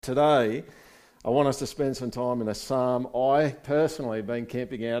Today, I want us to spend some time in a psalm I personally have been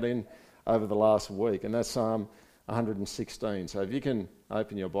camping out in over the last week, and that's Psalm 116. So if you can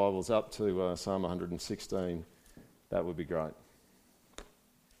open your Bibles up to Psalm 116, that would be great.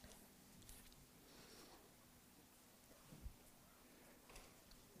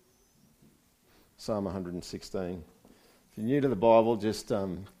 Psalm 116. If you're new to the Bible, just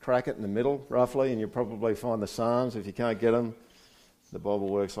crack it in the middle, roughly, and you'll probably find the Psalms. If you can't get them, the Bible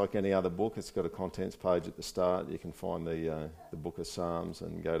works like any other book. It's got a contents page at the start. You can find the book of Psalms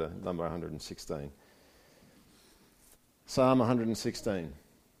and go to number 116. Psalm 116.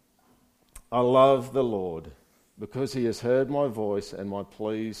 I love the Lord because he has heard my voice and my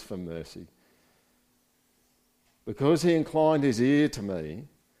pleas for mercy. Because he inclined his ear to me,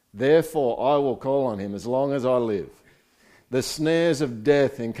 therefore I will call on him as long as I live. The snares of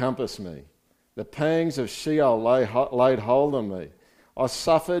death encompass me. The pangs of Sheol laid hold on me. I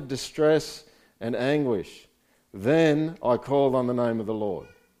suffered distress and anguish. Then I called on the name of the Lord.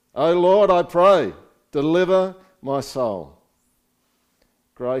 O Lord, I pray, deliver my soul.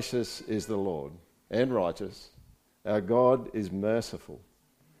 Gracious is the Lord and righteous. Our God is merciful.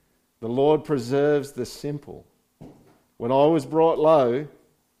 The Lord preserves the simple. When I was brought low,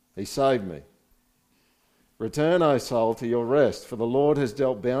 he saved me. Return, O soul, to your rest, for the Lord has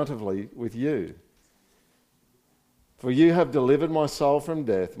dealt bountifully with you. For you have delivered my soul from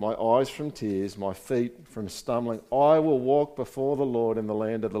death, my eyes from tears, my feet from stumbling. I will walk before the Lord in the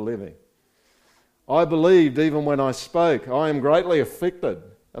land of the living. I believed even when I spoke. I am greatly afflicted.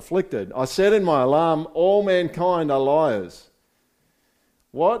 I said in my alarm, all mankind are liars.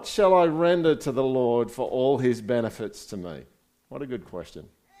 What shall I render to the Lord for all his benefits to me? What a good question.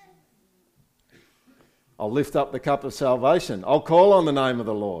 I'll lift up the cup of salvation. I'll call on the name of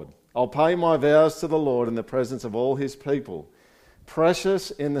the Lord. I'll pay my vows to the Lord in the presence of all his people.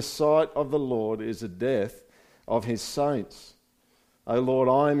 Precious in the sight of the Lord is the death of his saints. O Lord,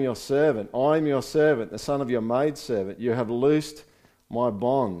 I am your servant. I am your servant, the son of your maidservant. You have loosed my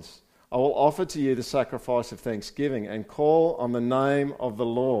bonds. I will offer to you the sacrifice of thanksgiving and call on the name of the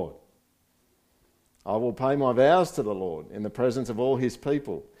Lord. I will pay my vows to the Lord in the presence of all his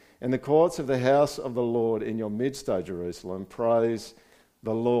people. In the courts of the house of the Lord in your midst, O Jerusalem, praise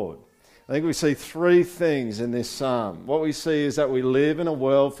the Lord. I think we see three things in this psalm. What we see is that we live in a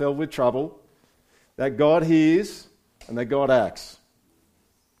world filled with trouble, that God hears, and that God acts.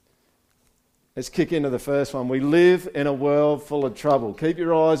 Let's kick into the first one. We live in a world full of trouble. Keep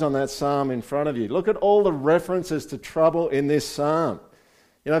your eyes on that psalm in front of you. Look at all the references to trouble in this psalm.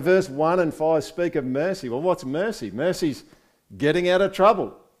 You know, verse 1 and 5 speak of mercy. Well, what's mercy? Mercy's getting out of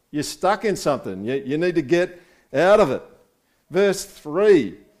trouble. You're stuck in something. You need to get out of it. Verse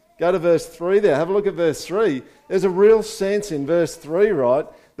 3, go to verse 3 there. Have a look at verse 3. There's a real sense in verse 3, right,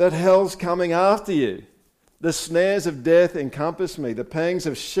 that hell's coming after you. The snares of death encompass me. The pangs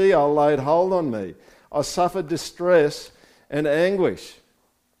of Sheol laid hold on me. I suffered distress and anguish.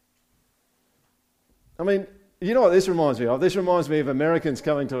 I mean, you know what this reminds me of? This reminds me of Americans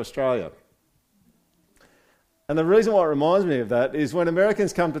coming to Australia. And the reason why it reminds me of that is when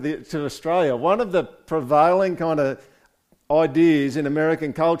Americans come to Australia, one of the prevailing kind of ideas in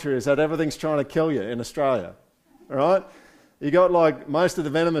American culture is that everything's trying to kill you in Australia, all right? You got like most of the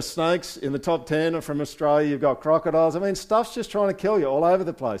venomous snakes in the top 10 are from Australia. You've got crocodiles. I mean, stuff's just trying to kill you all over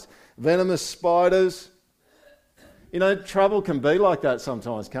the place. Venomous spiders. You know, trouble can be like that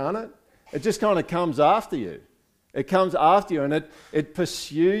sometimes, can't it? It just kind of comes after you. It comes after you and it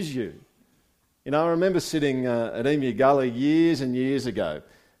pursues you. You know, I remember sitting at Emu Gully years and years ago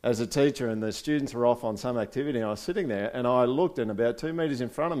as a teacher, and the students were off on some activity, and I was sitting there, and I looked, and about 2 metres in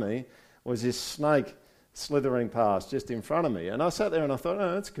front of me was this snake slithering past just in front of me. And I sat there and I thought,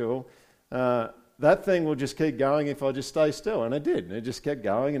 oh, that's cool. That thing will just keep going if I just stay still. And it did. And it just kept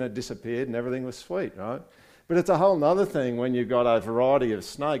going, and it disappeared, and everything was sweet, right? But it's a whole other thing when you've got a variety of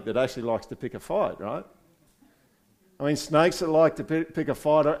snake that actually likes to pick a fight, right? I mean, snakes that like to pick a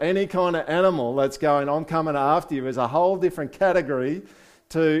fight, or any kind of animal that's going, I'm coming after you, is a whole different category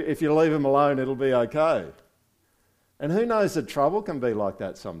to if you leave them alone, it'll be okay. And who knows that trouble can be like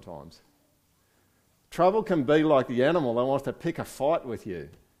that sometimes. Trouble can be like the animal that wants to pick a fight with you.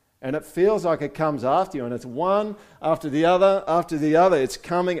 And it feels like it comes after you, and it's one after the other after the other. It's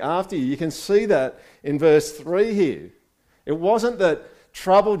coming after you. You can see that in verse 3 here. It wasn't that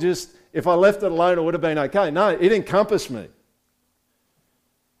trouble just, if I left it alone, it would have been okay. No, it encompassed me.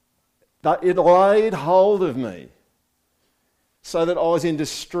 It laid hold of me so that I was in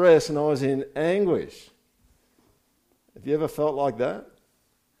distress and I was in anguish. Have you ever felt like that?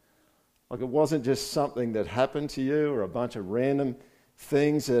 Like it wasn't just something that happened to you or a bunch of random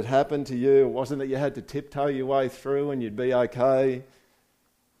things that happened to you. It wasn't that you had to tiptoe your way through and you'd be okay.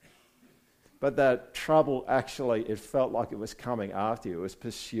 But that trouble actually, it felt like it was coming after you. It was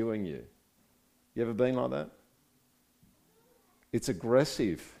pursuing you. You ever been like that? It's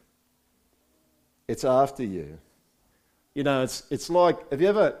aggressive. It's after you. You know, it's like, have you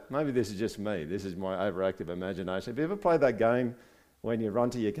ever, maybe this is just me, this is my overactive imagination. Have you ever played that game when you run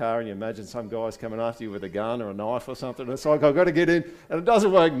to your car and you imagine some guy's coming after you with a gun or a knife or something? And it's like, I've got to get in. And it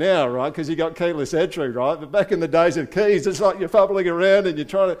doesn't work now, right, because you got keyless entry, right? But back in the days of keys, it's like you're fumbling around and you're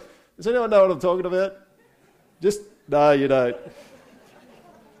trying to... Does anyone know what I'm talking about? No, you don't.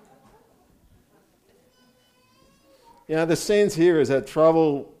 You know, the sense here is that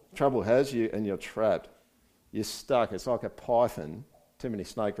trouble has you and you're trapped. You're stuck. It's like a python. Too many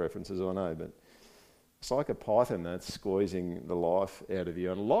snake references, I know, but it's like a python that's squeezing the life out of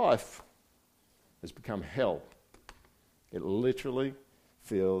you. And life has become hell. It literally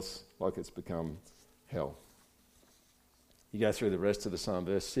feels like it's become hell. You go through the rest of the psalm.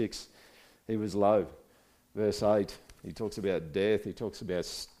 Verse 6, he was low. Verse 8, he talks about death. He talks about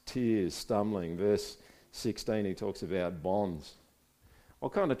tears, stumbling. Verse 16, he talks about bonds.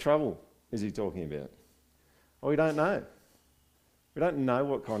 What kind of trouble is he talking about? Well, we don't know. We don't know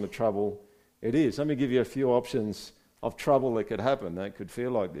what kind of trouble it is. Let me give you a few options of trouble that could happen that could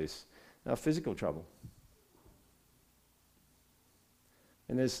feel like this. Now, physical trouble.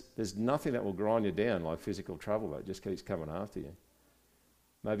 And there's nothing that will grind you down like physical trouble that just keeps coming after you.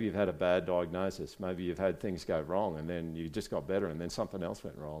 Maybe you've had a bad diagnosis. Maybe you've had things go wrong and then you just got better and then something else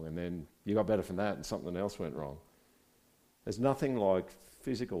went wrong and then you got better from that and something else went wrong. There's nothing like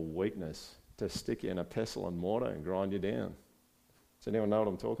physical weakness to stick you in a pestle and mortar and grind you down. Does anyone know what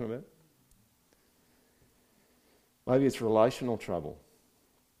I'm talking about? Maybe it's relational trouble.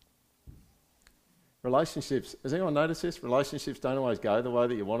 Relationships, has anyone noticed this? Relationships don't always go the way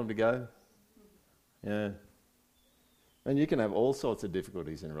that you want them to go. Yeah. And you can have all sorts of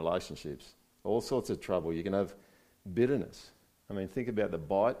difficulties in relationships, all sorts of trouble. You can have bitterness. I mean, think about the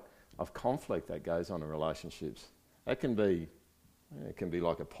bite of conflict that goes on in relationships. It can be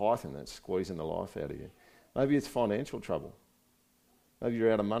like a python that's squeezing the life out of you. Maybe it's financial trouble. Maybe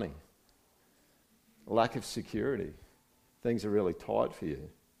you're out of money. Lack of security. Things are really tight for you.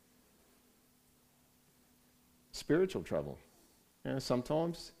 Spiritual trouble. You know,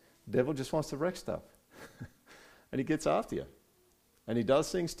 sometimes the devil just wants to wreck stuff. And he gets after you. And he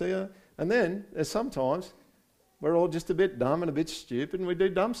does things to you. And then there's sometimes we're all just a bit dumb and a bit stupid and we do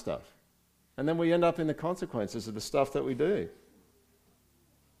dumb stuff. And then we end up in the consequences of the stuff that we do.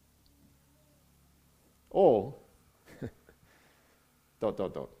 Or, ...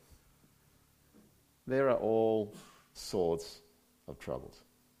 There are all sorts of troubles.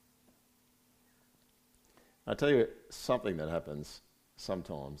 I'll tell you something that happens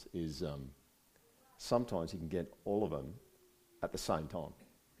sometimes is sometimes you can get all of them at the same time.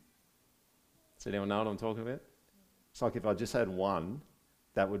 Does anyone know what I'm talking about? It's like if I just had one,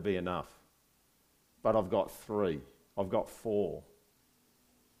 that would be enough. But I've got 3, I've got 4,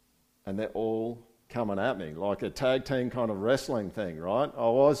 and they're all coming at me like a tag team kind of wrestling thing, right? I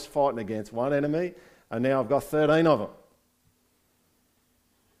was fighting against one enemy, and now I've got 13 of them.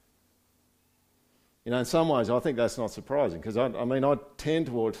 You know, in some ways, I think that's not surprising because I tend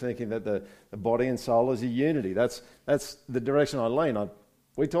towards thinking that the body and soul is a unity. That's the direction I lean.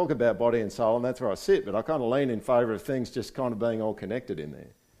 We talk about body and soul, and that's where I sit, but I kind of lean in favour of things just kind of being all connected in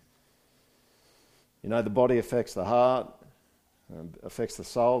there. You know, the body affects the heart, affects the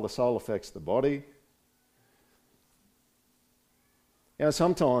soul affects the body. You know,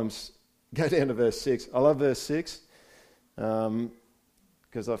 sometimes, go down to verse 6. I love verse 6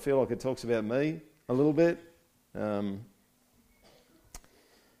 because I feel like it talks about me a little bit.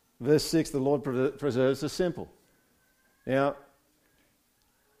 Verse 6, the Lord preserves the simple. Now,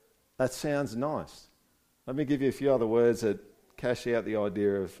 that sounds nice. Let me give you a few other words that cash out the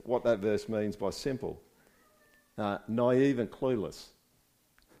idea of what that verse means by simple. Naive and clueless.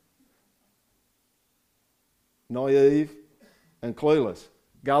 Naive and clueless.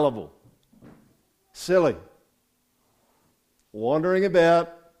 Gullible. Silly. Wandering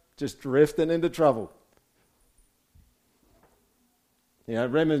about, just drifting into trouble. You know,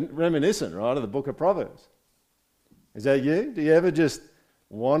 reminiscent, right, of the book of Proverbs. Is that you? Do you ever just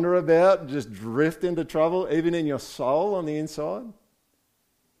wander about, just drift into trouble, even in your soul on the inside?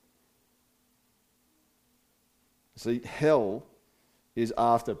 See, hell is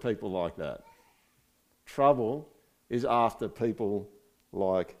after people like that. Trouble is after people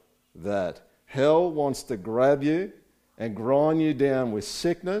like that. Hell wants to grab you and grind you down with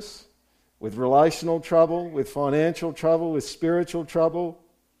sickness with relational trouble, with financial trouble, with spiritual trouble,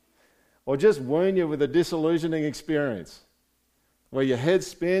 or just wound you with a disillusioning experience where your head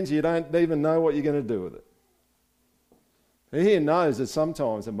spins, you don't even know what you're going to do with it. Who here knows that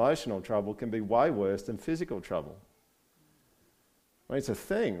sometimes emotional trouble can be way worse than physical trouble? I mean, it's a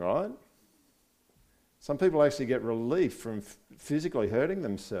thing, right? Some people actually get relief from physically hurting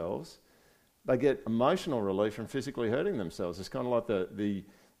themselves. They get emotional relief from physically hurting themselves. It's kind of like the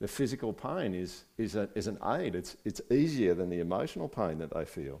physical pain is an aid. It's easier than the emotional pain that they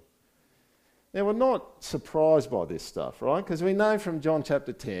feel. Now, we're not surprised by this stuff, right? Because we know from John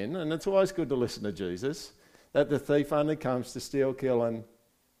chapter 10, and it's always good to listen to Jesus, that the thief only comes to steal, kill, and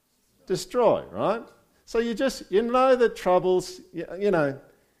destroy, right? So you know that troubles,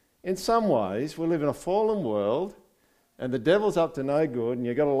 in some ways, we live in a fallen world, and the devil's up to no good, and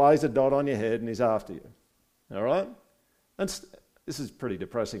you've got a laser dot on your head, and he's after you. All right? This is pretty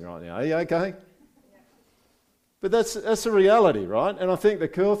depressing right now. Are you okay? But that's the reality, right? And I think the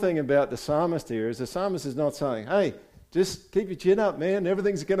cool thing about the psalmist here is the psalmist is not saying, hey, just keep your chin up, man,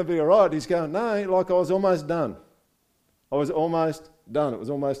 everything's going to be all right. He's going, no, like I was almost done. I was almost done. It was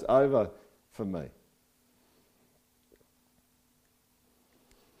almost over for me.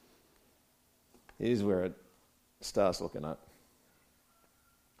 Here's where it starts looking up.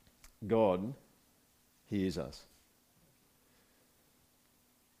 God hears us.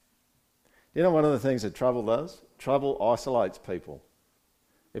 You know one of the things that trouble does? Trouble isolates people.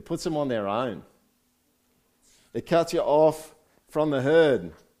 It puts them on their own. It cuts you off from the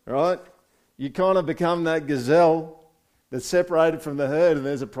herd, right? You kind of become that gazelle that's separated from the herd and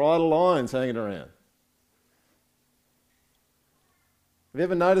there's a pride of lions hanging around. Have you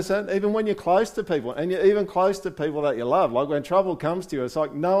ever noticed that? Even when you're close to people, and you're even close to people that you love, like when trouble comes to you, it's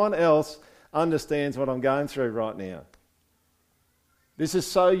like no one else understands what I'm going through right now. This is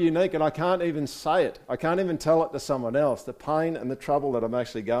so unique, and I can't even say it. I can't even tell it to someone else, the pain and the trouble that I'm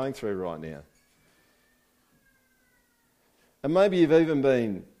actually going through right now. And maybe you've even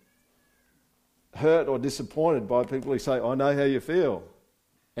been hurt or disappointed by people who say, I know how you feel.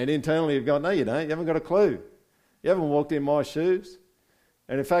 And internally you've gone, no you don't, you haven't got a clue. You haven't walked in my shoes.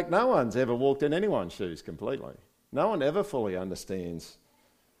 And in fact, no one's ever walked in anyone's shoes completely. No one ever fully understands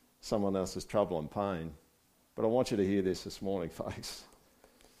someone else's trouble and pain. But I want you to hear this morning, folks.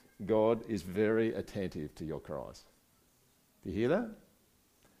 God is very attentive to your cries. Do you hear that?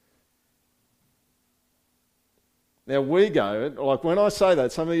 Now we go, like when I say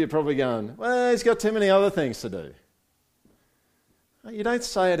that, some of you are probably going, well, he's got too many other things to do. You don't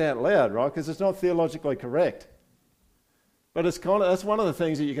say it out loud, right? Because it's not theologically correct. But that's one of the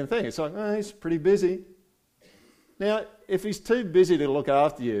things that you can think. It's like, oh, he's pretty busy. Now, if he's too busy to look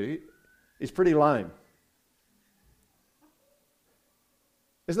after you, he's pretty lame.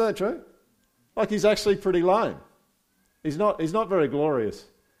 Isn't that true? Like he's actually pretty lame. He's not very glorious.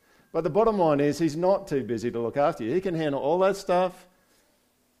 But the bottom line is he's not too busy to look after you. He can handle all that stuff.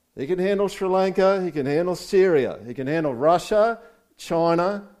 He can handle Sri Lanka. He can handle Syria. He can handle Russia,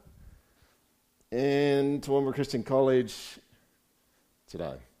 China, and Toowoomba Christian College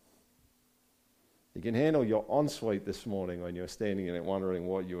today. He can handle your ensuite this morning when you're standing in it wondering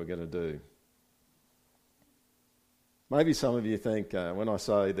what you were going to do. Maybe some of you think when I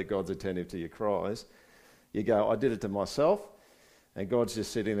say that God's attentive to your cries, you go, I did it to myself, and God's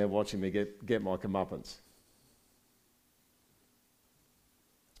just sitting there watching me get my comeuppance.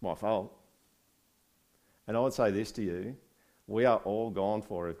 It's my fault. And I would say this to you, we are all gone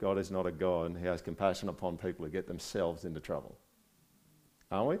for if God is not a God who has compassion upon people who get themselves into trouble.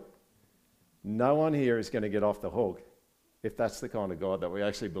 Aren't we? No one here is going to get off the hook if that's the kind of God that we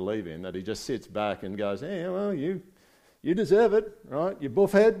actually believe in, that he just sits back and goes, yeah, well, you deserve it, right? You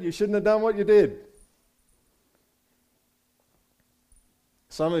buffhead, you shouldn't have done what you did.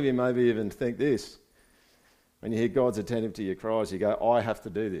 Some of you maybe even think this. When you hear God's attentive to your cries, you go, I have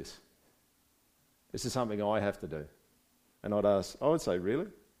to do this. This is something I have to do. And I would say, really?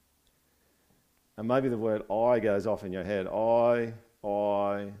 And maybe the word I goes off in your head. I.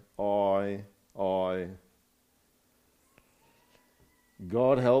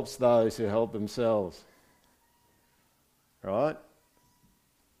 God helps those who help themselves. Right?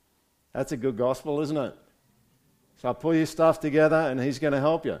 That's a good gospel, isn't it? So pull your stuff together and he's going to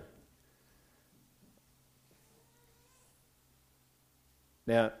help you.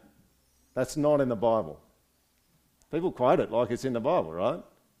 Now, that's not in the Bible. People quote it like it's in the Bible, right?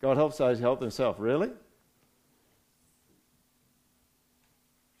 God helps those who help themselves. Really?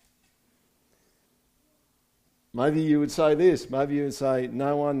 Maybe you would say this. Maybe you would say,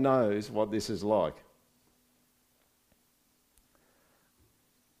 no one knows what this is like.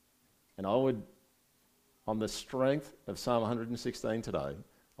 And I would, on the strength of Psalm 116 today,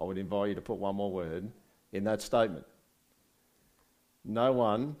 I would invite you to put one more word in that statement. No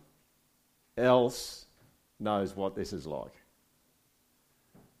one else knows what this is like.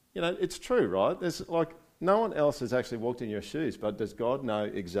 You know, it's true, right? There's like, no one else has actually walked in your shoes, but does God know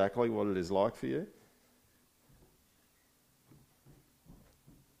exactly what it is like for you?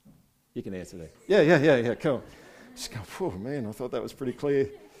 You can answer that. Yeah, cool. Just go, oh man, I thought that was pretty clear.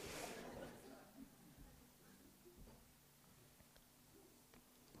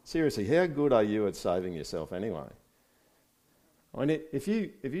 Seriously, how good are you at saving yourself anyway? I mean, if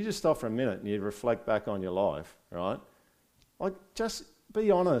you just stop for a minute and you reflect back on your life, right? Like, just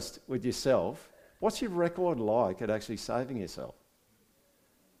be honest with yourself. What's your record like at actually saving yourself?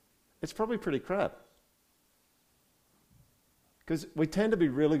 It's probably pretty crap. Because we tend to be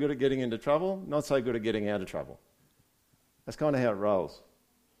really good at getting into trouble, not so good at getting out of trouble. That's kind of how it rolls.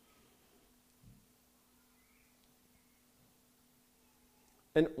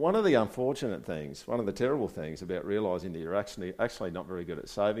 And one of the unfortunate things, one of the terrible things about realising that you're actually not very good at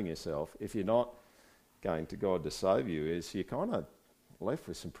saving yourself, if you're not going to God to save you, is you're kind of left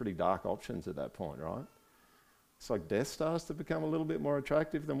with some pretty dark options at that point, right? It's like death starts to become a little bit more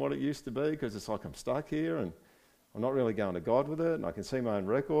attractive than what it used to be, because it's like I'm stuck here and I'm not really going to God with it, and I can see my own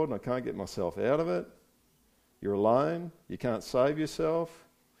record and I can't get myself out of it. You're alone, you can't save yourself.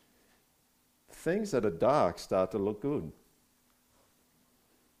 Things that are dark start to look good.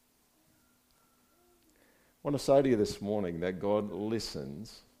 I want to say to you this morning that God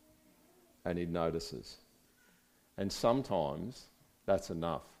listens and he notices. And sometimes that's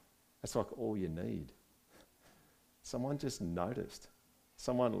enough. That's like all you need. Someone just noticed.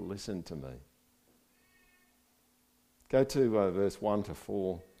 Someone listened to me. Go to verse 1 to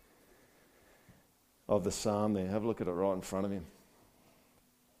 4 of the psalm there. Have a look at it right in front of you.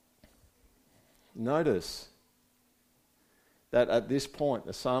 Notice that at this point,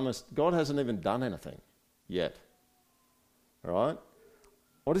 the psalmist, God hasn't even done anything yet. All right?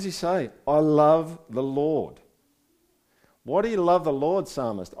 What does he say? I love the Lord. Why do you love the Lord,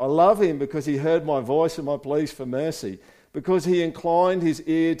 psalmist? I love him because he heard my voice and my pleas for mercy, because he inclined his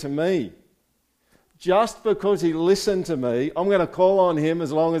ear to me. Just because he listened to me, I'm going to call on him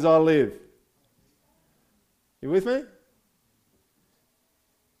as long as I live. You with me?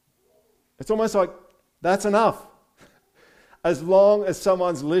 It's almost like that's enough. As long as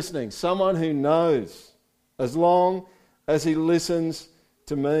someone's listening, someone who knows, as long as he listens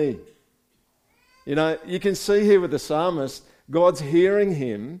to me. You know, you can see here with the psalmist, God's hearing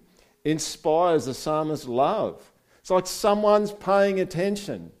him inspires the psalmist's love. It's like someone's paying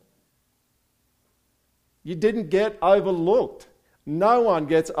attention. You didn't get overlooked. No one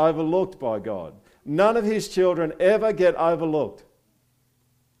gets overlooked by God. None of his children ever get overlooked.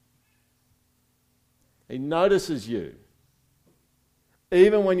 He notices you.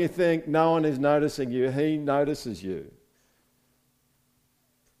 Even when you think no one is noticing you, he notices you.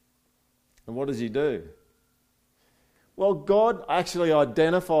 And what does he do? Well, God actually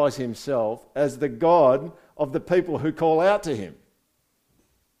identifies himself as the God of the people who call out to him.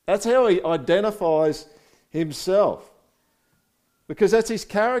 That's how he identifies himself. Because that's his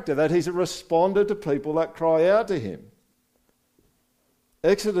character, that he's a responder to people that cry out to him.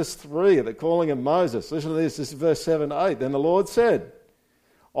 Exodus 3, at the calling of Moses, listen to this is verse 7 to 8. Then the Lord said,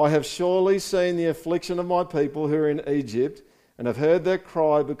 I have surely seen the affliction of my people who are in Egypt, and have heard their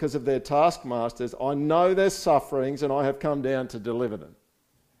cry because of their taskmasters. I know their sufferings, and I have come down to deliver them.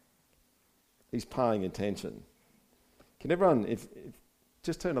 He's paying attention. Can everyone, if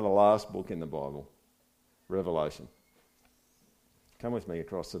just turn to the last book in the Bible, Revelation. Come with me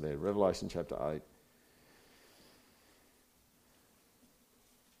across to there, Revelation chapter 8.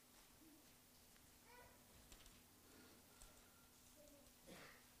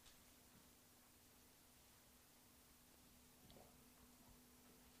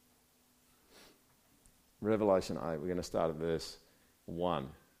 Revelation 8, we're going to start at verse 1.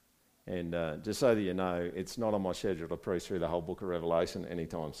 And just so that you know, it's not on my schedule to preach through the whole book of Revelation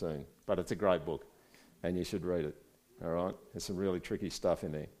anytime soon. But it's a great book, and you should read it. All right? There's some really tricky stuff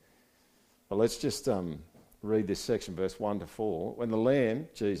in there. But let's just read this section, verse 1 to 4. When the Lamb,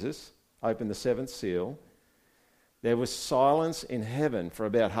 Jesus, opened the seventh seal, there was silence in heaven for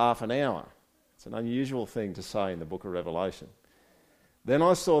about half an hour. It's an unusual thing to say in the book of Revelation. Then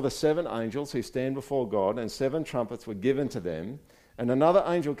I saw the 7 angels who stand before God, and 7 trumpets were given to them. And another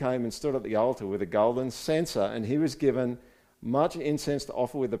angel came and stood at the altar with a golden censer, and he was given much incense to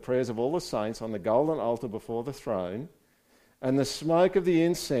offer with the prayers of all the saints on the golden altar before the throne. And the smoke of the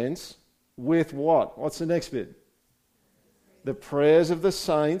incense with what? What's the next bit? The prayers of the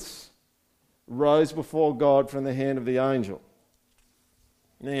saints rose before God from the hand of the angel.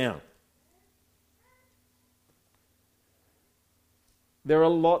 Now, there are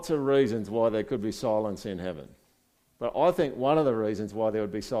lots of reasons why there could be silence in heaven. But I think one of the reasons why there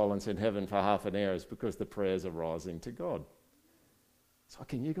would be silence in heaven for half an hour is because the prayers are rising to God. So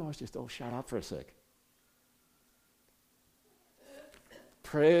can you guys just all shut up for a sec?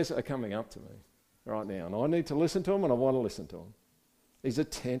 Prayers are coming up to me right now, and I need to listen to them, and I want to listen to them. He's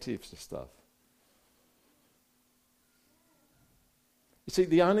attentive to stuff. You see,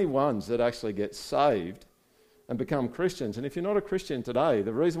 the only ones that actually get saved and become Christians, and if you're not a Christian today,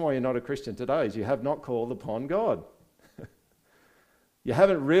 the reason why you're not a Christian today is you have not called upon God. You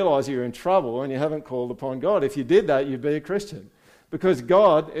haven't realised you're in trouble and you haven't called upon God. If you did that, you'd be a Christian. Because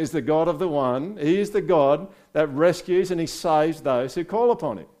God is the God of the one. He is the God that rescues and he saves those who call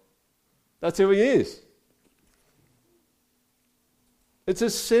upon him. That's who he is. It's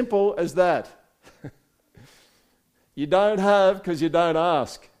as simple as that. You don't have because you don't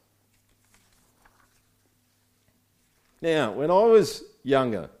ask. Now, when I was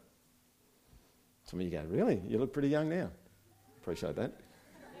younger, some of you go, really? You look pretty young now. Appreciate that.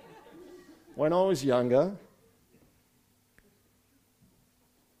 When I was younger,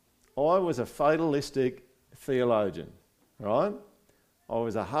 I was a fatalistic theologian, right? I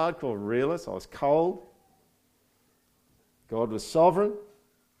was a hardcore realist. I was cold. God was sovereign.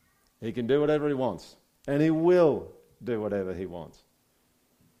 He can do whatever he wants. And he will do whatever he wants.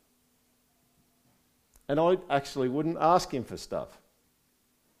 And I actually wouldn't ask him for stuff.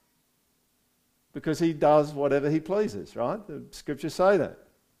 Because he does whatever he pleases, right? The scriptures say that.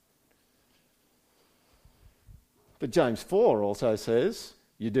 But James 4 also says,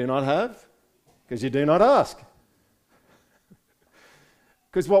 you do not have because you do not ask.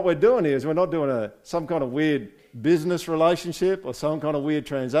 Because what we're doing here is we're not doing some kind of weird business relationship or some kind of weird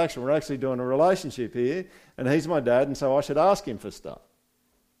transaction. We're actually doing a relationship here, and he's my dad, and so I should ask him for stuff.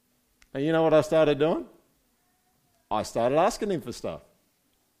 And you know what I started doing? I started asking him for stuff.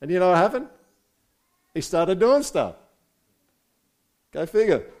 And you know what happened? He started doing stuff. Go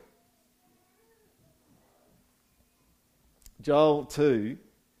figure. Joel 2,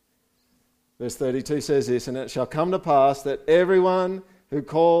 verse 32 says this, and it shall come to pass that everyone who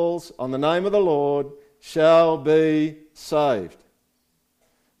calls on the name of the Lord shall be saved.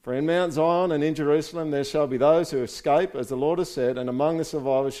 For in Mount Zion and in Jerusalem there shall be those who escape, as the Lord has said, and among the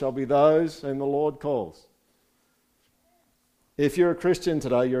survivors shall be those whom the Lord calls. If you're a Christian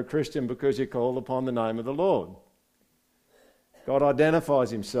today, you're a Christian because you called upon the name of the Lord. God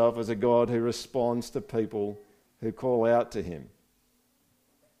identifies himself as a God who responds to people who call out to him.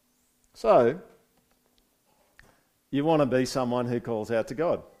 So, you want to be someone who calls out to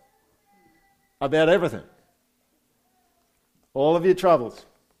God about everything. All of your troubles.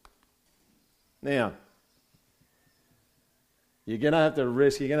 Now, you're going to have to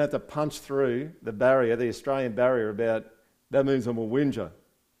risk, you're going to have to punch through the barrier, the Australian barrier about, that means I'm a whinger.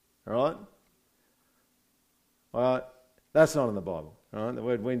 All right? All right? That's not in the Bible. All right? The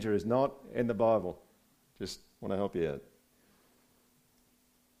word whinger is not in the Bible. Just want to help you out.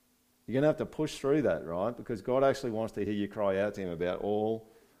 You're going to have to push through that, right? Because God actually wants to hear you cry out to him about all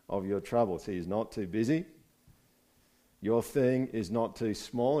of your troubles. He is not too busy. Your thing is not too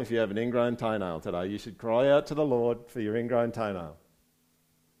small. If you have an ingrown toenail today, you should cry out to the Lord for your ingrown toenail.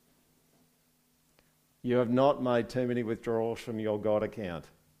 You have not made too many withdrawals from your God account.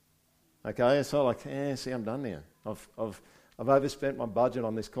 Okay? It's not like, see, I'm done now. I've overspent my budget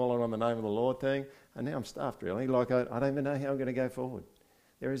on this calling on the name of the Lord thing, and now I'm stuffed, really. Like, I don't even know how I'm going to go forward.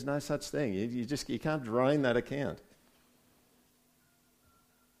 There is no such thing. You can't drain that account.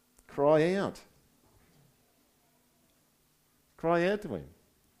 Cry out. Cry out to him.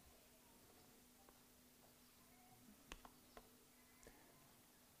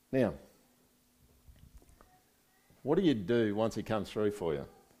 Now, what do you do once he comes through for you?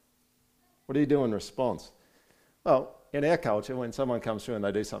 What do you do in response? Well, in our culture, when someone comes through and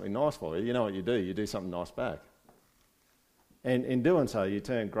they do something nice for you, you know what you do? You do something nice back. And in doing so, you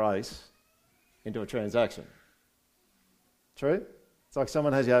turn grace into a transaction. True? It's like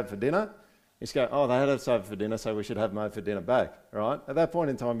someone has you over for dinner. You just go, oh, they had us over for dinner, so we should have them over for dinner back. Right? At that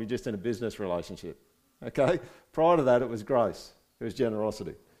point in time, you're just in a business relationship. Okay? Prior to that, it was grace. It was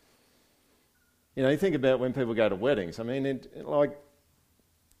generosity. You know, you think about when people go to weddings. I mean,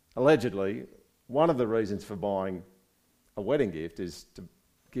 allegedly, one of the reasons for buying a wedding gift is to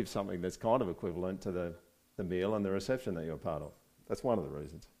give something that's kind of equivalent to the meal and the reception that you're part of. That's one of the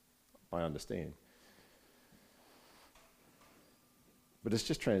reasons. I understand. But it's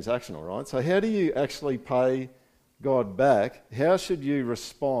just transactional, right? So how do you actually pay God back, how should you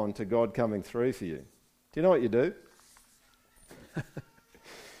respond to God coming through for you? Do you know what you do?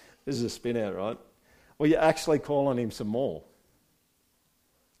 This is a spin out, right? Well, you actually call on him some more.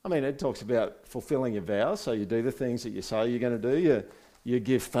 I mean, it talks about fulfilling your vows, so you do the things that you say you're going to do. You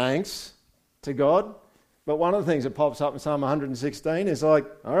give thanks to God. But one of the things that pops up in Psalm 116 is like,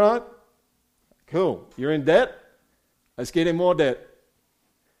 all right, cool, you're in debt, let's get in more debt.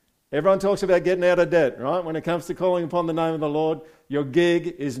 Everyone talks about getting out of debt, right? When it comes to calling upon the name of the Lord, your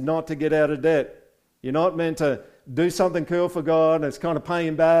gig is not to get out of debt. You're not meant to do something cool for God and it's kind of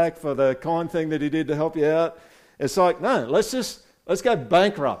paying back for the kind thing that he did to help you out. It's like, no, let's go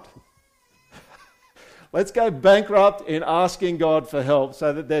bankrupt. Let's go bankrupt in asking God for help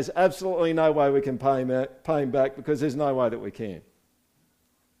so that there's absolutely no way we can pay him back because there's no way that we can.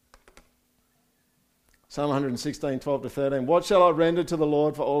 Psalm 116, 12 to 13. What shall I render to the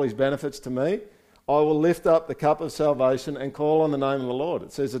Lord for all his benefits to me? I will lift up the cup of salvation and call on the name of the Lord.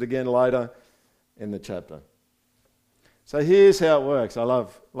 It says it again later in the chapter. So here's how it works. I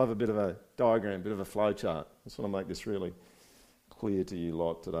love a bit of a diagram, a bit of a flow chart. I just want to make this really clear to you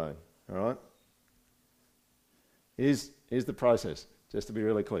lot today. All right? Here's the process, just to be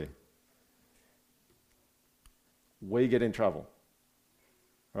really clear. We get in trouble.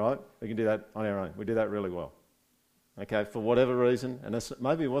 All right? We can do that on our own. We do that really well. Okay? For whatever reason, and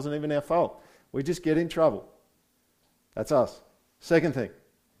maybe it wasn't even our fault. We just get in trouble. That's us. Second thing,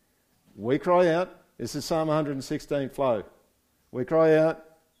 we cry out. This is Psalm 116 flow. We cry out.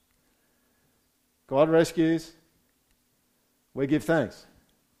 God rescues. We give thanks.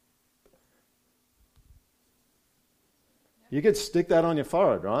 You could stick that on your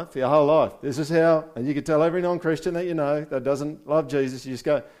forehead, right, for your whole life. This is how, and you could tell every non-Christian that you know that doesn't love Jesus, you just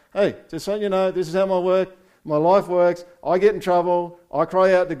go, hey, just so you know, this is how my life works. I get in trouble, I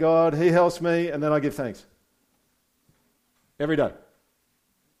cry out to God, he helps me, and then I give thanks. Every day.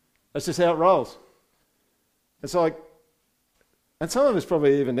 That's just how it rolls. It's like, and some of us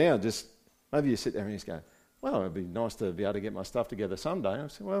probably even now, just, maybe you sit there and you just go, well, it'd be nice to be able to get my stuff together someday. And I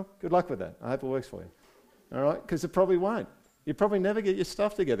say, well, good luck with that. I hope it works for you. All right? Because it probably won't. You probably never get your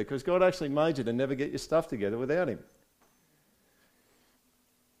stuff together because God actually made you to never get your stuff together without him.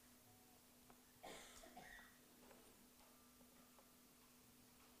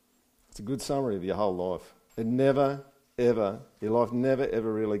 It's a good summary of your whole life. It never, ever, your life never,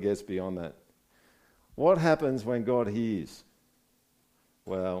 ever really gets beyond that. What happens when God hears?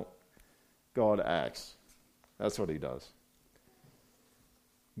 Well, God acts. That's what he does.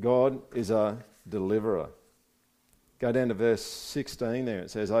 God is a deliverer. Go down to verse 16 there. It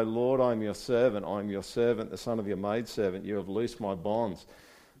says, O Lord, I am your servant, the son of your maidservant. You have loosed my bonds.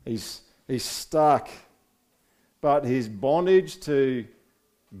 He's stuck. But his bondage to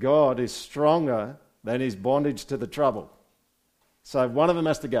God is stronger than his bondage to the trouble. So one of them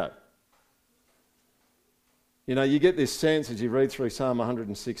has to go. You know, you get this sense as you read through Psalm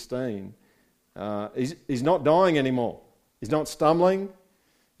 116. He's not dying anymore. He's not stumbling.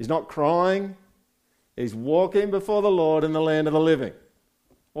 He's not crying. He's walking before the Lord in the land of the living.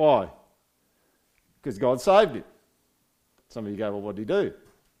 Why? Because God saved him. Some of you go, well, what did he do?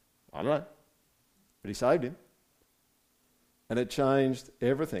 I don't know. But he saved him. And it changed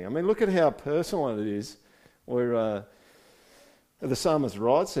everything. I mean, look at how personal it is where the psalmist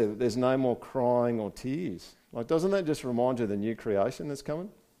writes there that there's no more crying or tears. Like, doesn't that just remind you of the new creation that's coming?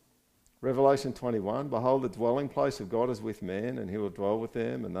 Revelation 21, behold, the dwelling place of God is with men, and he will dwell with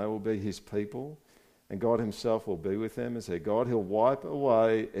them, and they will be his people. And God himself will be with them as their God. He'll wipe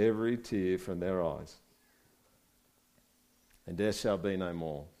away every tear from their eyes. And death shall be no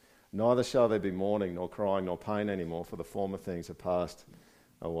more. Neither shall there be mourning, nor crying, nor pain anymore, for the former things are passed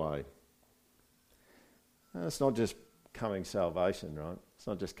away. And it's not just coming salvation, right? It's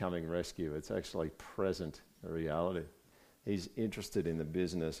not just coming rescue. It's actually present reality. He's interested in the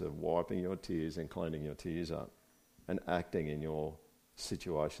business of wiping your tears and cleaning your tears up and acting in your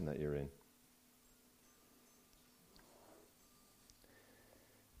situation that you're in.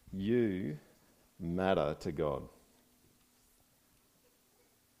 You matter to God.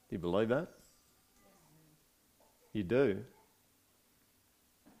 Do you believe that? You do.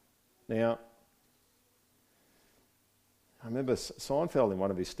 Now, I remember Seinfeld in one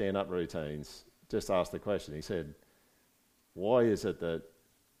of his stand-up routines just asked the question. He said, why is it that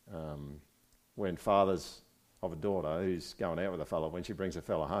when fathers of a daughter who's going out with a fella, when she brings a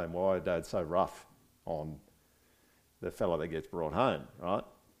fella home, why are dads so rough on the fella that gets brought home, right?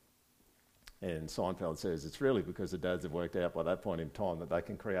 And Seinfeld says it's really because the dads have worked out by that point in time that they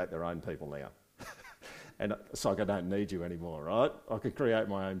can create their own people now. And it's like, I don't need you anymore, right? I can create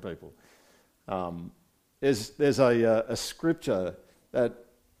my own people. there's a scripture that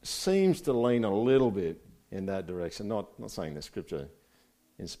seems to lean a little bit in that direction. Not saying the scripture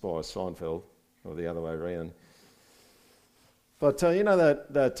inspires Seinfeld or the other way around. But you know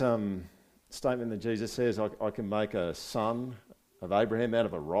that statement that Jesus says, I can make a son of Abraham out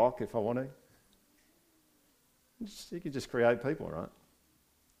of a rock if I want to? He can just create people, right?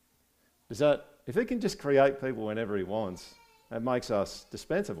 If he can just create people whenever he wants, that makes us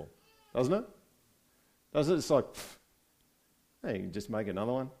dispensable, doesn't it? Doesn't it? It's like, hey, you can just make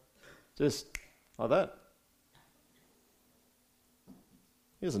another one. Just like that.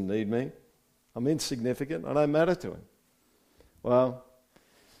 He doesn't need me. I'm insignificant. I don't matter to him. Well,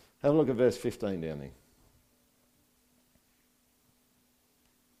 have a look at verse 15 down there.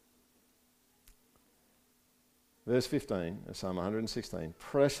 Verse 15 of Psalm 116.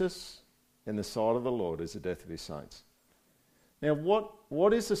 Precious in the sight of the Lord is the death of his saints. Now,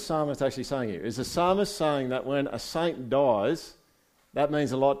 what is the psalmist actually saying here? Is the psalmist saying that when a saint dies, that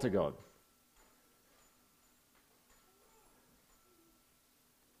means a lot to God?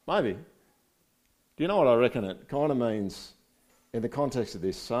 Maybe. Do you know what I reckon it kind of means in the context of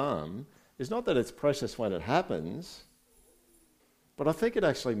this psalm? It's not that it's precious when it happens, but I think it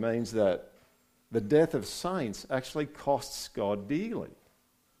actually means that the death of saints actually costs God dearly.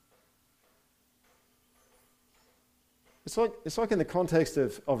 It's like in the context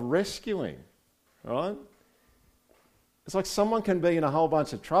of rescuing, right? It's like someone can be in a whole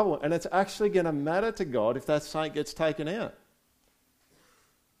bunch of trouble and it's actually going to matter to God if that saint gets taken out.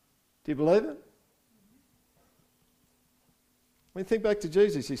 Do you believe it? I mean, think back to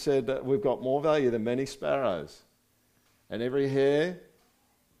Jesus. He said that we've got more value than many sparrows, and every hair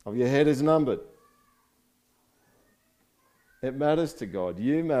of your head is numbered. It matters to God.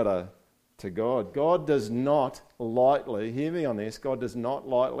 You matter to God. God does not lightly, hear me on this, God does not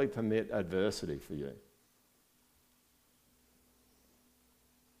lightly permit adversity for you.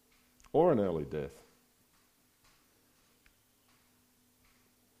 Or an early death.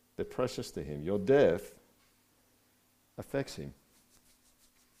 They're precious to him. Your death affects him.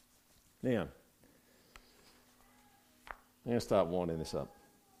 Now, I'm going to start winding this up.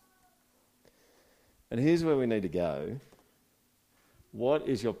 And here's where we need to go. What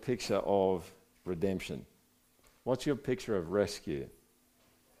is your picture of redemption? What's your picture of rescue?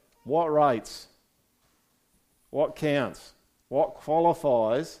 What rates? What counts? What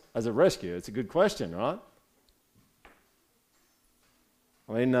qualifies as a rescue? It's a good question, right?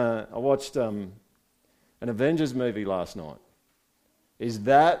 I mean, I watched an Avengers movie last night. Is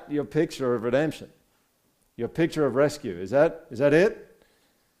that your picture of redemption? Your picture of rescue? Is that it?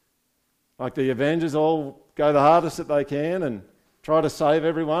 Like the Avengers all go the hardest that they can and try to save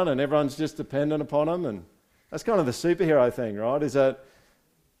everyone and everyone's just dependent upon them, and that's kind of the superhero thing, right? Is that,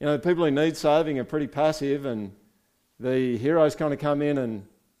 you know, the people who need saving are pretty passive and the heroes kind of come in and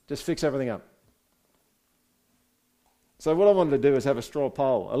just fix everything up. So what I wanted to do is have a straw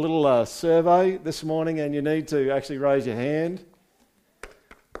poll, a little survey this morning, and you need to actually raise your hand.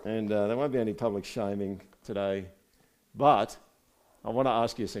 And there won't be any public shaming today, but I want to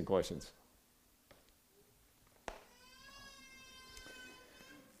ask you some questions.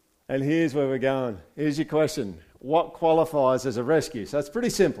 And here's where we're going. Here's your question. What qualifies as a rescue? So it's pretty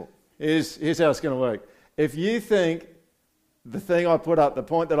simple. Here's how it's going to work. If you think the thing I put up, the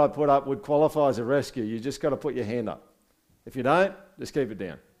point that I put up would qualify as a rescue, you just got to put your hand up. If you don't, just keep it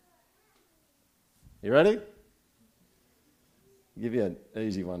down. You ready? I'll give you an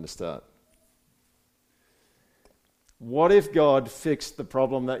easy one to start. What if God fixed the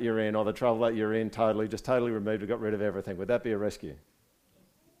problem that you're in or the trouble that you're in totally, just totally removed and got rid of everything? Would that be a rescue?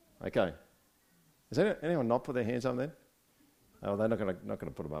 Okay. Has anyone not put their hands up there? Oh, they're not going to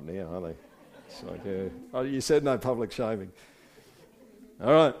put them up now, are they? It's like, oh, you said no public shaming.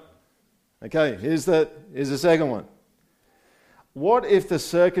 All right. Okay, here's the second one. What if the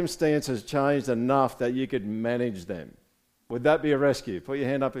circumstances changed enough that you could manage them? Would that be a rescue? Put your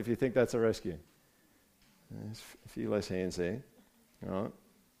hand up if you think that's a rescue. There's a few less hands there. All right.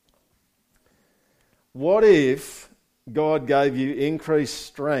 What if God gave you increased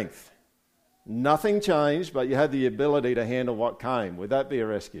strength? Nothing changed, but you had the ability to handle what came. Would that be a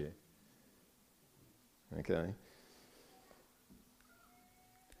rescue? Okay.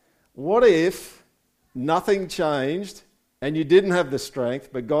 What if nothing changed and you didn't have the strength,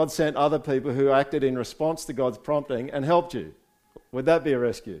 but God sent other people who acted in response to God's prompting and helped you? Would that be a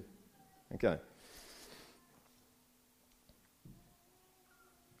rescue? Okay.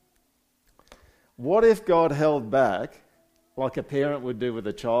 What if God held back, like a parent would do with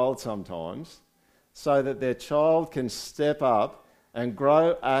a child sometimes, so that their child can step up and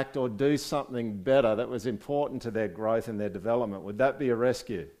grow, act, or do something better that was important to their growth and their development, would that be a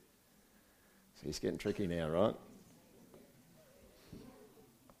rescue? So it's getting tricky now, right?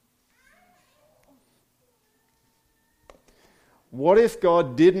 What if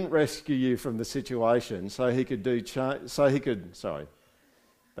God didn't rescue you from the situation so he could so he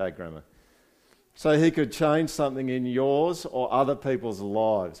could change something in yours or other people's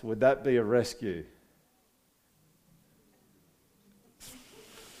lives? Would that be a rescue?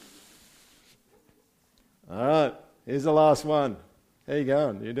 All right, here's the last one. How you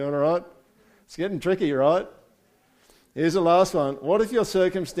going? You doing all right? It's getting tricky, right? Here's the last one. What if your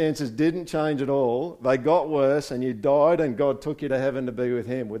circumstances didn't change at all, they got worse, and you died and God took you to heaven to be with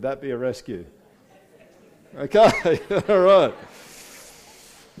him? Would that be a rescue? Okay, all right.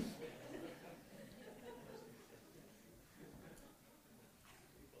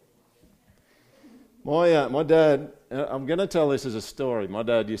 My dad, I'm going to tell this as a story. My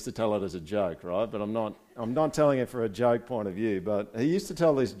dad used to tell it as a joke, right? But I'm not telling it for a joke point of view. But he used to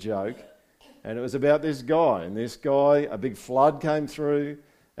tell this joke, and it was about this guy. And this guy, a big flood came through,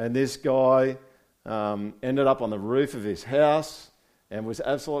 and this guy ended up on the roof of his house and was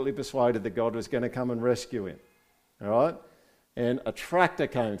absolutely persuaded that God was going to come and rescue him. All right? And a tractor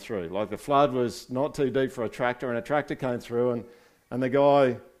came through. Like, the flood was not too deep for a tractor, and a tractor came through, and the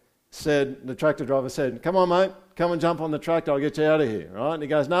guy said, the tractor driver said, "Come on, mate, come and jump on the tractor, I'll get you out of here," right? And he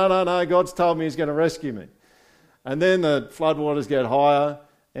goes, no, God's told me he's going to rescue me. And then the floodwaters get higher,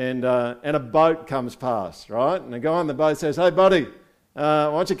 and a boat comes past, right? And the guy on the boat says, "Hey, buddy,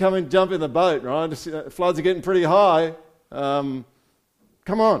 why don't you come and jump in the boat, right? The floods are getting pretty high. Come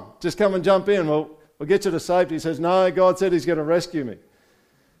on, just come and jump in. We'll get you to safety." He says, "No, God said he's going to rescue me."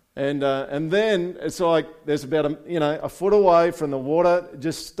 And then it's like there's about a foot away from the water,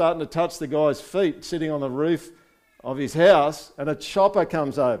 just starting to touch the guy's feet, sitting on the roof of his house, and a chopper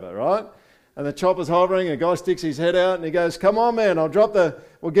comes over, right? And the chopper's hovering, and the guy sticks his head out, and he goes, "Come on, man,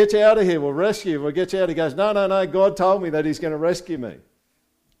 we'll get you out of here, we'll rescue you, we'll get you out." He goes, no, God told me that he's going to rescue me.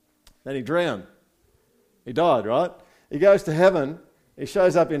 Then he drowned. He died, right? He goes to heaven. He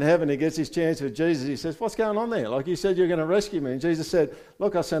shows up in heaven, he gets his chance with Jesus. He says, "What's going on there? Like, you said you're going to rescue me." And Jesus said,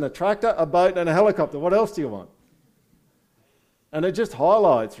 "Look, I sent a tractor, a boat, and a helicopter. What else do you want?" And it just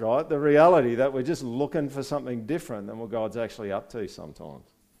highlights, right, the reality that we're just looking for something different than what God's actually up to sometimes.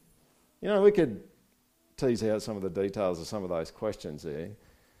 We could tease out some of the details of some of those questions there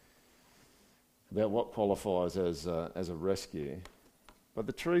about what qualifies as a rescue. But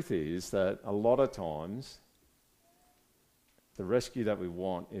the truth is that a lot of times, the rescue that we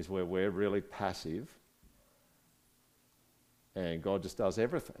want is where we're really passive and God just does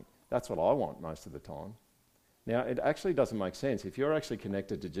everything. That's what I want most of the time. Now, it actually doesn't make sense. If you're actually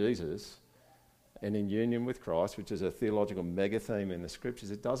connected to Jesus and in union with Christ, which is a theological mega theme in the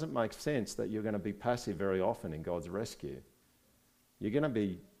scriptures, it doesn't make sense that you're going to be passive very often in God's rescue. You're going to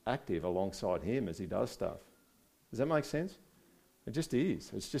be active alongside him as he does stuff. Does that make sense? It just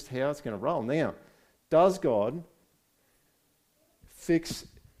is. It's just how it's going to roll. Now, does God fix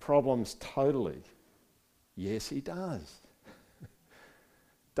problems totally? Yes, he does.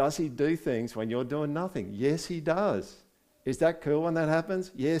 Does he do things when you're doing nothing? Yes, he does. Is that cool when that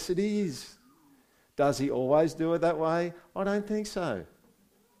happens? Yes, it is. Does he always do it that way? I don't think so.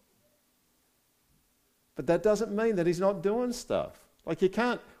 But that doesn't mean that he's not doing stuff. Like, you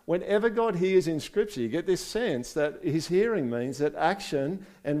can't, whenever God hears in Scripture, you get this sense that his hearing means that action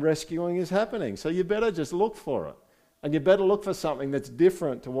and rescuing is happening. So you better just look for it. And you better look for something that's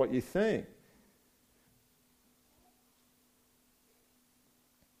different to what you think.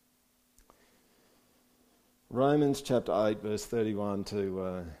 Romans chapter 8, verse 31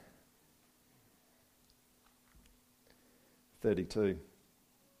 to 32.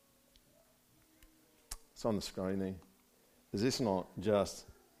 It's on the screen there. Is this not just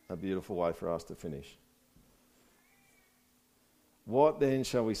a beautiful way for us to finish? What then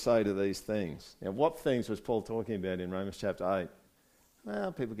shall we say to these things? Now, what things was Paul talking about in Romans chapter 8?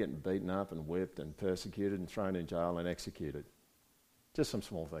 Well, people getting beaten up and whipped and persecuted and thrown in jail and executed. Just some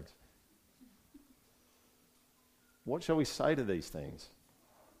small things. What shall we say to these things?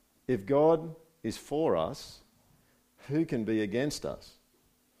 If God is for us, who can be against us?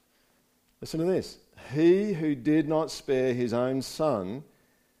 Listen to this. He who did not spare his own son,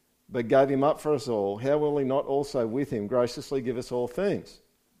 but gave him up for us all, how will he not also with him graciously give us all things?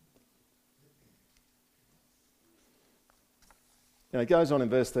 Now, it goes on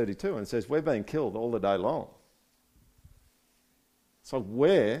in verse 32 and says, we're being killed all the day long. So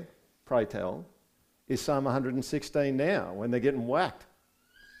where, pray tell, is Psalm 116 now when they're getting whacked?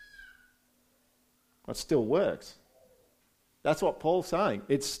 It still works. That's what Paul's saying.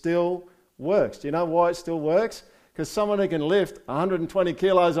 It still works. Do you know why it still works? Because someone who can lift 120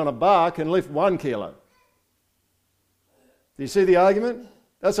 kilos on a bar can lift 1 kilo. Do you see the argument?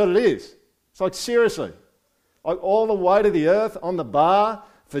 That's what it is. It's like, seriously. Like all the weight of the earth on the bar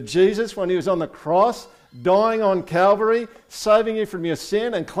for Jesus when he was on the cross, dying on Calvary, saving you from your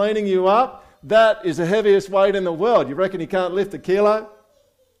sin and cleaning you up, that is the heaviest weight in the world. You reckon he can't lift a kilo?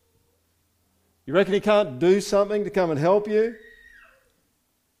 You reckon he can't do something to come and help you?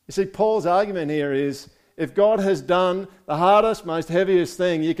 You see, Paul's argument here is, if God has done the hardest, most heaviest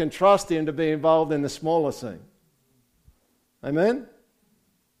thing, you can trust him to be involved in the smallest thing. Amen?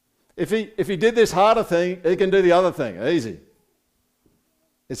 If he did this harder thing, he can do the other thing. Easy.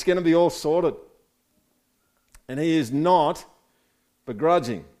 It's going to be all sorted. And he is not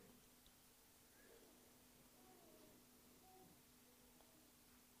begrudging.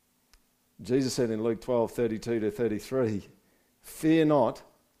 Jesus said in Luke 12:32-33, "Fear not,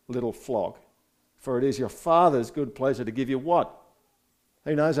 little flock, for it is your Father's good pleasure to give you" what?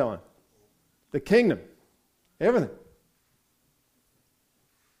 Who knows that one? The kingdom. Everything.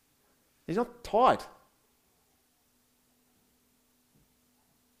 He's not tight.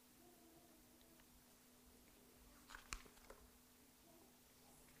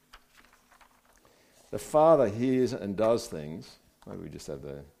 The Father hears and does things. Maybe we just have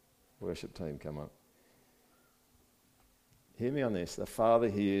the worship team come up. Hear me on this. The Father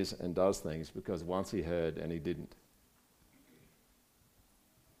hears and does things because once he heard and he didn't.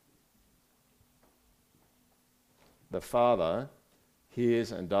 The Father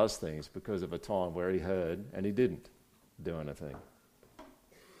hears and does things because of a time where he heard and he didn't do anything.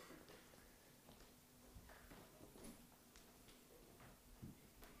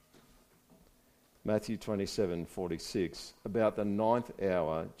 Matthew 27:46. About the 9th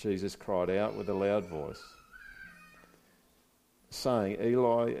hour, Jesus cried out with a loud voice, saying,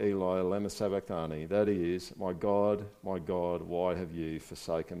 "Eli, Eli, lama sabachthani," that is, my God, why have you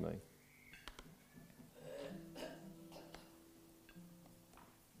forsaken me?"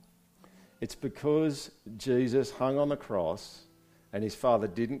 It's because Jesus hung on the cross and his Father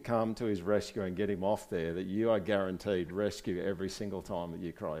didn't come to his rescue and get him off there that you are guaranteed rescue every single time that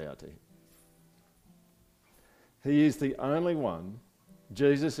you cry out to him. He is the only one,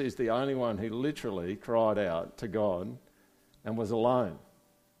 Jesus is the only one who literally cried out to God and was alone.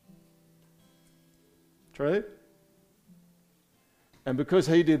 True? And because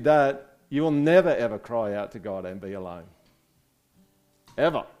he did that, you will never ever cry out to God and be alone.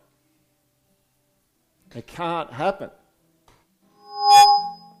 Ever. It can't happen.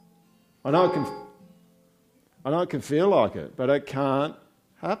 I know it can feel like it, but it can't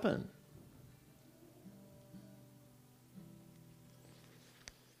happen.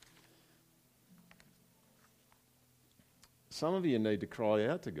 Some of you need to cry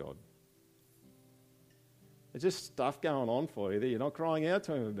out to God. There's just stuff going on for you that you're not crying out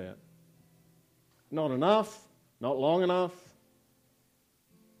to him about. Not enough, not long enough.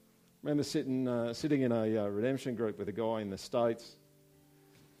 I remember sitting in a redemption group with a guy in the States,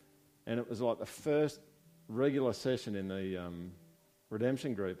 and it was like the first regular session in the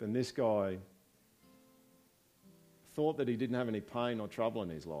redemption group, and this guy thought that he didn't have any pain or trouble in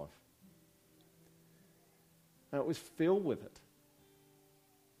his life. And it was filled with it.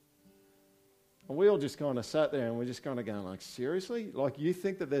 And we all just kind of sat there and we're just kind of going like, seriously? Like you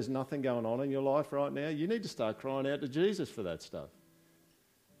think that there's nothing going on in your life right now? You need to start crying out to Jesus for that stuff.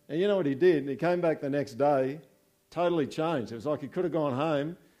 And you know what he did? He came back the next day, totally changed. It was like he could have gone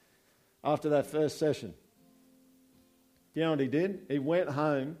home after that first session. You know what he did? He went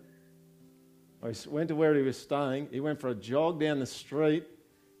home, or he went to where he was staying, he went for a jog down the street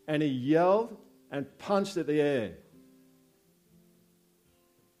and he yelled and punched at the air.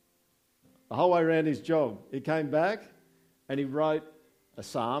 The whole way around his jog. He came back and he wrote a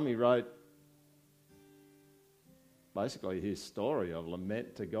psalm. He wrote basically his story of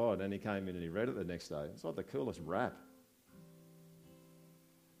lament to God, and he came in and he read it the next day. It's like the coolest rap.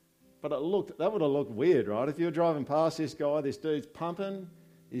 But that would have looked weird, right? If you were driving past this guy, this dude's pumping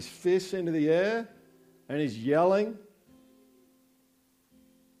his fists into the air and he's yelling.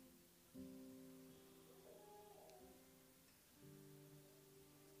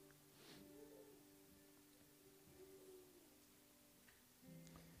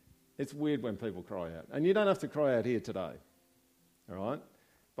 It's weird when people cry out. And you don't have to cry out here today, all right?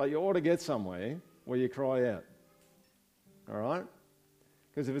 But you ought to get somewhere where you cry out, all right?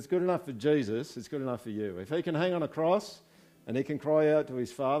 Because if it's good enough for Jesus, it's good enough for you. If he can hang on a cross and he can cry out to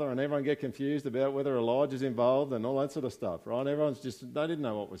his Father and everyone get confused about whether Elijah's involved and all that sort of stuff, right? They didn't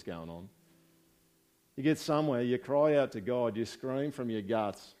know what was going on. You get somewhere, you cry out to God, you scream from your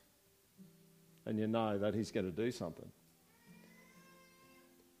guts, and you know that He's going to do something.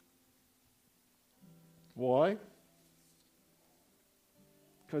 Why?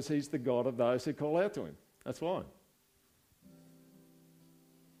 Because He's the God of those who call out to Him. That's why.